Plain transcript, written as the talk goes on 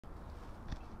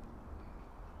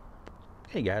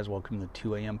Hey guys, welcome to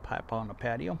 2 a.m. Pipe on the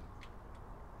Patio.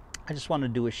 I just want to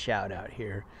do a shout out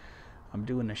here. I'm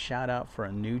doing a shout out for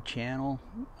a new channel.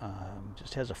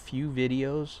 Just has a few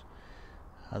videos.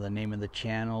 The name of the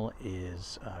channel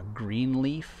is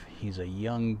Greenleaf. He's a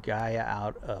young guy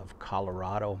out of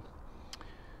Colorado.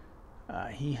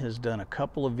 He has done a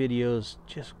couple of videos,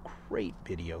 just great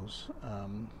videos.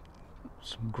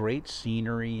 Some great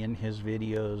scenery in his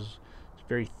videos. It's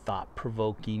very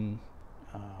thought-provoking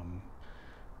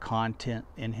content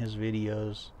in his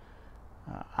videos.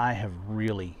 I have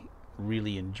really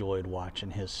enjoyed watching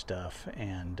his stuff,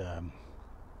 and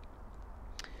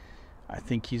I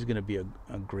think he's going to be a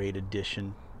great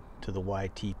addition to the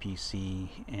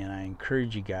YTPC, and I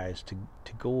encourage you guys to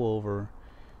go over,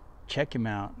 check him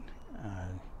out,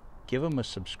 give him a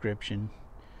subscription,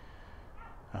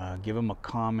 give him a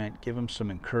comment, give him some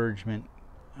encouragement,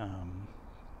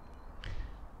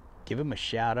 give him a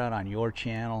shout out on your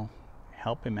channel,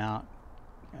 help him out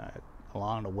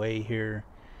along the way here,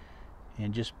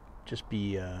 and just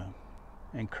be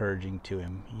encouraging to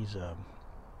him.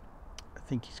 I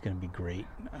think he's going to be great.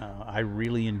 I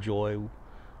really enjoy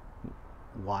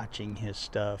watching his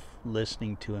stuff,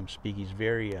 listening to him speak. He's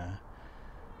very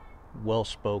well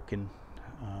spoken,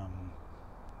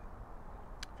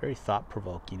 very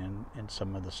thought-provoking in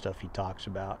some of the stuff he talks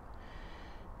about,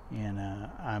 and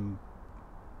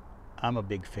I'm a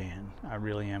big fan. I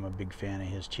really am a big fan of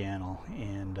his channel,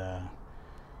 and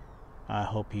I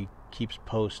hope he keeps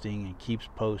posting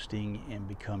and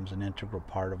becomes an integral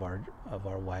part of our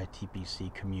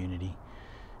YTPC community.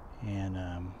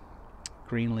 And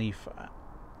Greenleaf,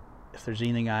 if there's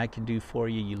anything I can do for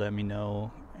you, you let me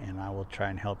know, and I will try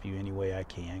and help you any way I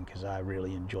can, because I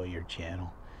really enjoy your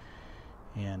channel,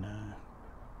 and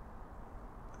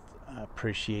I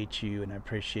appreciate you, and I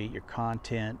appreciate your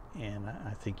content, and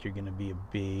I think you're going to be a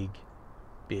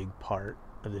big part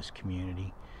of this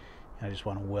community. And I just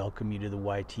want to welcome you to the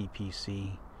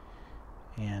YTPC,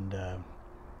 and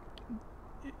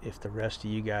if the rest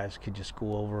of you guys could just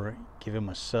go over, give him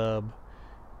a sub,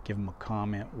 give him a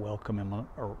comment, welcome him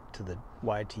to the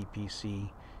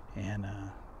YTPC, and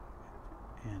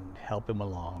help him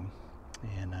along,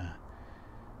 and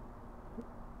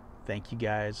thank you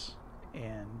guys.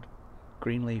 And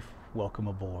Greenleaf, welcome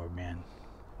aboard, man.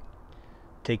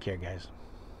 Take care, guys.